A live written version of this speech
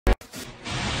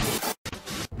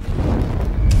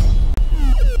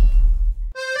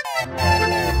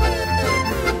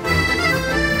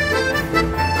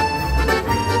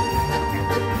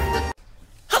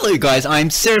guys, I'm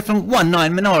Seraphim 19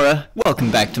 Menorah. Welcome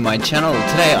back to my channel.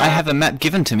 Today I have a map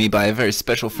given to me by a very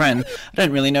special friend. I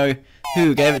don't really know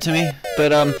who gave it to me,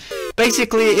 but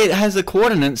basically it has the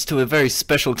coordinates to a very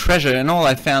special treasure, and all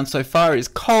I've found so far is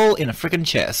coal in a frickin'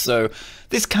 chest. So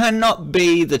this cannot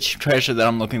be the treasure that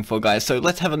I'm looking for, guys. So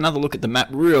let's have another look at the map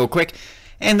real quick.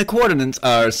 And the coordinates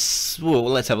are, well,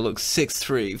 let's have a look, 6,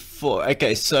 3, 4.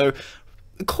 Okay, so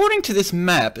according to this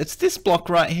map, it's this block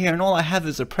right here, and all I have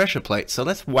is a pressure plate. So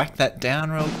let's whack that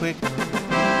down real quick.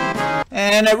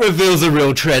 And it reveals a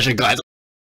real treasure, guys.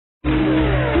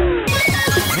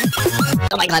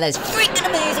 Oh my god, that is freaking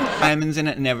amazing! Diamonds in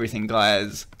it and everything,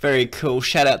 guys. Very cool.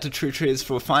 Shout out to truetriz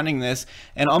for finding this.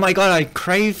 And oh my god, I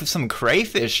crave some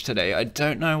crayfish today. I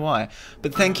don't know why.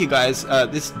 But thank you, guys.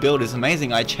 This build is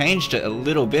amazing. I changed it a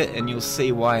little bit, and you'll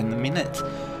see why in a minute.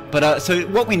 But so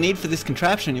what we need for this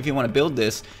contraption, if you want to build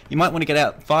this, you might want to get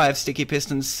out 5 sticky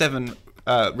pistons, 7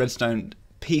 redstone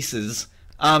pieces,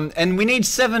 and we need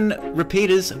 7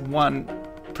 repeaters, 1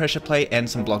 pressure plate, and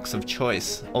some blocks of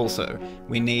choice. Also,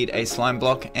 we need a slime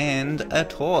block and a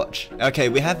torch. Okay,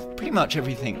 we have pretty much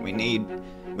everything we need.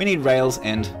 We need rails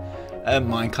and a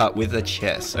minecart with a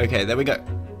chest. Okay, there we go.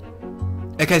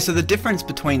 Okay, so the difference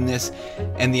between this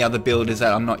and the other build is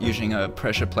that I'm not using a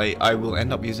pressure plate. I will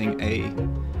end up using a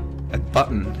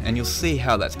button, and you'll see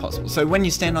how that's possible. So when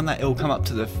you stand on that, it will come up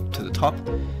to the top.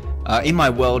 In my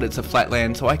world, it's a flat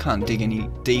land, so I can't dig any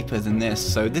deeper than this.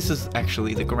 So this is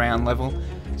actually the ground level.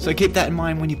 So keep that in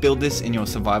mind when you build this in your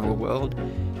survival world.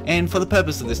 And for the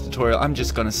purpose of this tutorial, I'm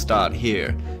just going to start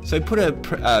here. So put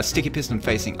a sticky piston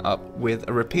facing up with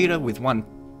a repeater with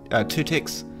 2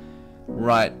 ticks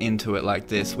right into it like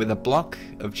this, with a block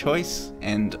of choice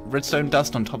and redstone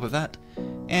dust on top of that,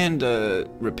 and a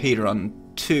repeater on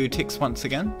 2 ticks once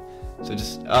again. So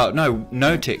just, oh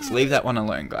no ticks, leave that one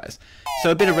alone, guys. So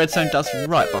a bit of redstone dust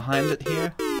right behind it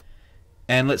here,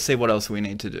 and let's see what else we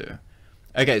need to do.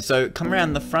 Okay, so come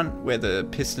around the front where the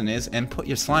piston is and put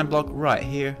your slime block right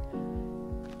here,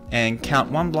 and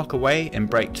count 1 block away and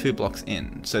break 2 blocks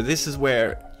in. So this is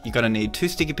where you're going to need 2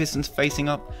 sticky pistons facing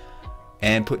up,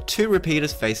 and put 2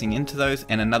 repeaters facing into those,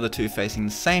 and another 2 facing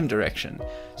the same direction.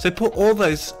 So put all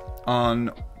those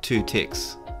on 2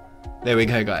 ticks. There we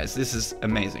go, guys. This is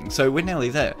amazing. So we're nearly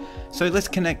there. So let's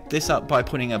connect this up by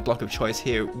putting a block of choice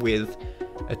here with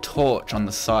a torch on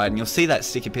the side, and you'll see that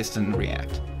sticky piston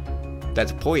react.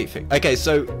 That's perfect. Okay,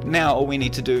 so now all we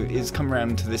need to do is come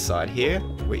around to this side here,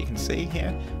 where you can see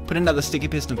here. Put another sticky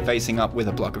piston facing up with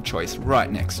a block of choice right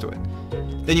next to it.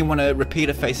 Then you want a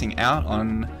repeater facing out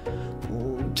on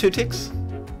 2 ticks.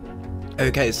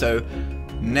 Okay, so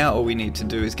now all we need to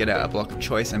do is get out a block of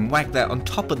choice and whack that on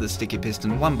top of the sticky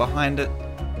piston, 1 behind it,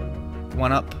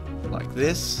 1 up like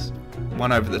this,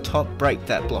 1 over the top, break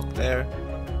that block there,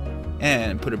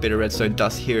 and put a bit of redstone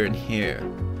dust here and here.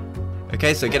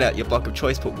 Okay, so get out your block of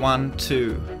choice, put 1,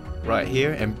 2 right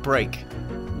here, and break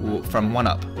from 1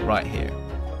 up right here.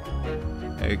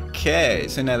 Okay,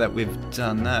 so now that we've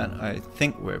done that, I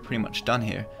think we're pretty much done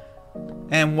here.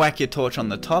 And whack your torch on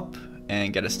the top,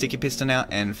 and get a sticky piston out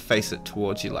and face it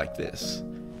towards you like this,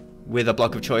 with a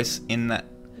block of choice in that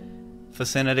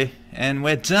vicinity, and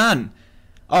we're done.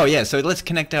 Oh yeah, so let's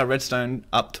connect our redstone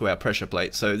up to our pressure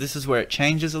plate. So this is where it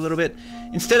changes a little bit.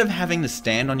 Instead of having to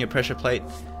stand on your pressure plate,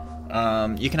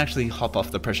 you can actually hop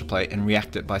off the pressure plate and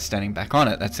react it by standing back on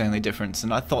it. That's the only difference,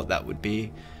 and I thought that would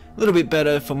be a little bit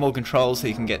better for more control, so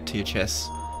you can get to your chest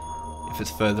if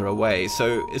it's further away.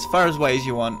 So as far as ways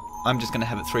you want, I'm just going to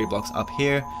have it 3 blocks up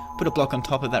here, put a block on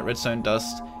top of that redstone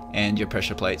dust and your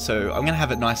pressure plate. So I'm going to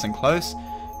have it nice and close,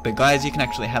 but guys, you can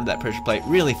actually have that pressure plate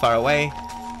really far away,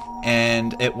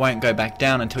 and it won't go back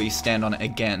down until you stand on it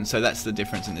again. So that's the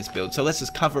difference in this build. So let's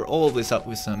just cover all this up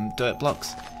with some dirt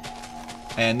blocks,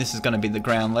 and this is going to be the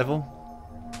ground level.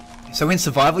 So in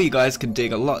survival, you guys can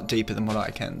dig a lot deeper than what I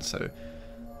can, so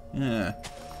yeah.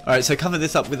 Alright, so cover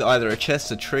this up with either a chest,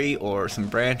 a tree, or some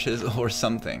branches, or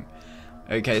something.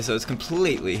 Okay, so it's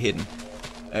completely hidden.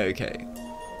 Okay,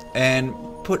 and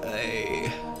put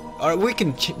a... Alright, we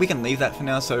can leave that for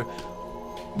now, so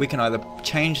we can either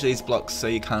change these blocks so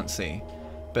you can't see,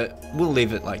 but we'll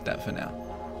leave it like that for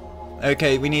now.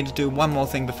 Okay, we need to do one more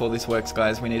thing before this works,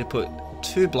 guys. We need to put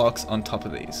 2 blocks on top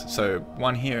of these, so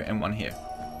 1 here and 1 here.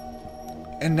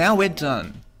 And now we're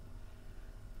done.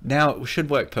 Now it should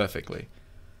work perfectly.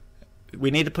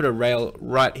 We need to put a rail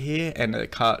right here and a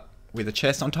cart with a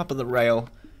chest on top of the rail,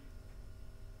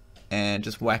 and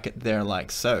just whack it there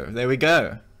like so. There we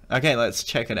go. Okay, let's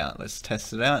check it out. Let's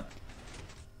test it out.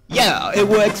 Yeah, it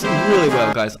works really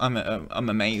well, guys. I'm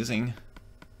amazing.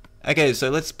 Okay, so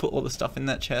let's put all the stuff in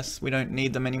that chest. We don't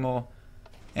need them anymore.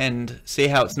 And see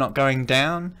how it's not going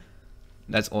down?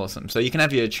 That's awesome. So you can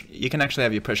actually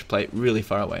have your pressure plate really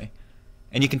far away.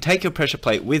 And you can take your pressure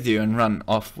plate with you and run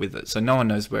off with it, so no one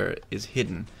knows where it is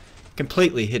hidden.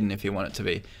 Completely hidden if you want it to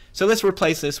be. So let's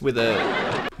replace this with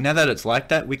a... Now that it's like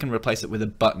that, we can replace it with a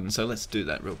button. So let's do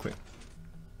that real quick.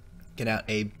 Get out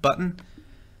a button.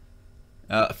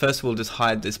 First we'll just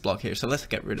hide this block here. So let's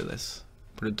get rid of this.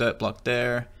 Put a dirt block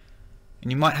there.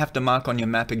 And you might have to mark on your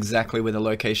map exactly where the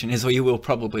location is, or you will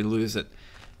probably lose it.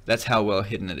 That's how well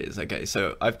hidden it is. Okay,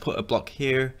 so I've put a block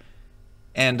here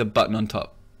and a button on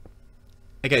top.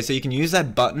 Okay, so you can use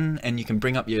that button and you can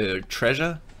bring up your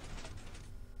treasure.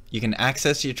 You can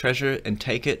access your treasure and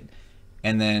take it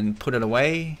and then put it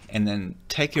away and then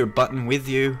take your button with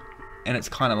you, and it's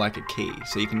kind of like a key.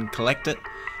 So you can collect it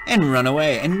and run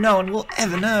away and no one will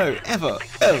ever know, ever.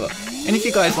 And if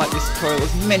you guys like this tutorial,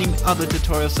 there's many other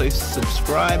tutorials, so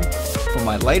subscribe for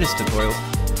my latest tutorials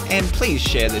and please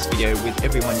share this video with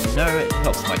everyone you know. It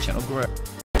helps my channel grow.